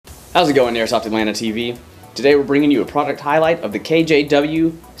How's it going, Airsoft Atlanta TV? Today we're bringing you a product highlight of the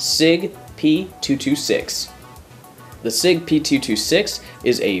KJW Sig P226. The Sig P226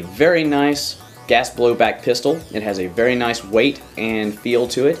 is a very nice gas blowback pistol. It has a very nice weight and feel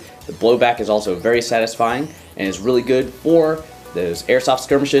to it. The blowback is also very satisfying and is really good for those airsoft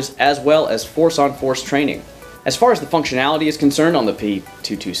skirmishes as well as force-on-force training. As far as the functionality is concerned on the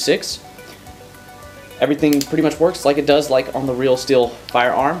P226, everything pretty much works like it does like on the real steel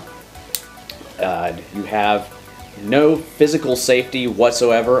firearm. You have no physical safety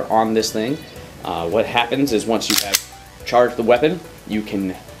whatsoever on this thing. What happens is once you have charged the weapon, you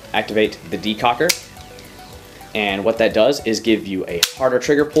can activate the decocker, and what that does is give you a harder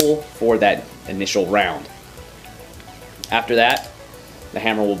trigger pull for that initial round. After that, the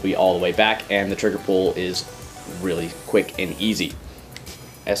hammer will be all the way back and the trigger pull is really quick and easy.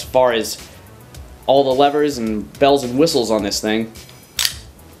 As far as all the levers and bells and whistles on this thing,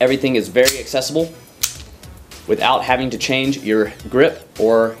 everything is very accessible without having to change your grip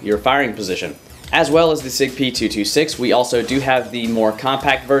or your firing position. As well as the Sig P226, we also do have the more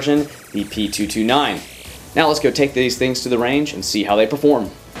compact version, the P229. Now let's go take these things to the range and see how they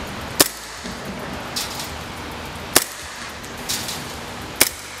perform.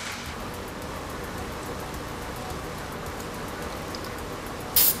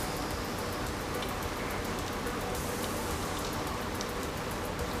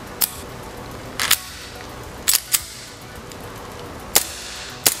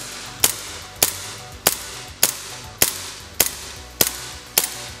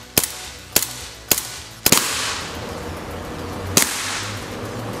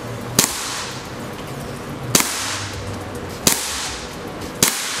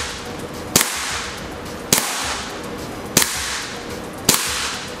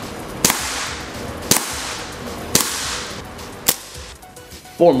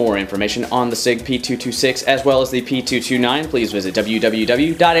 For more information on the Sig P226 as well as the P229, please visit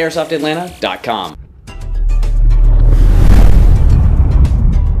www.airsoftatlanta.com.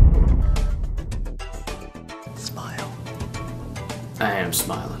 Smile. I am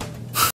smiling.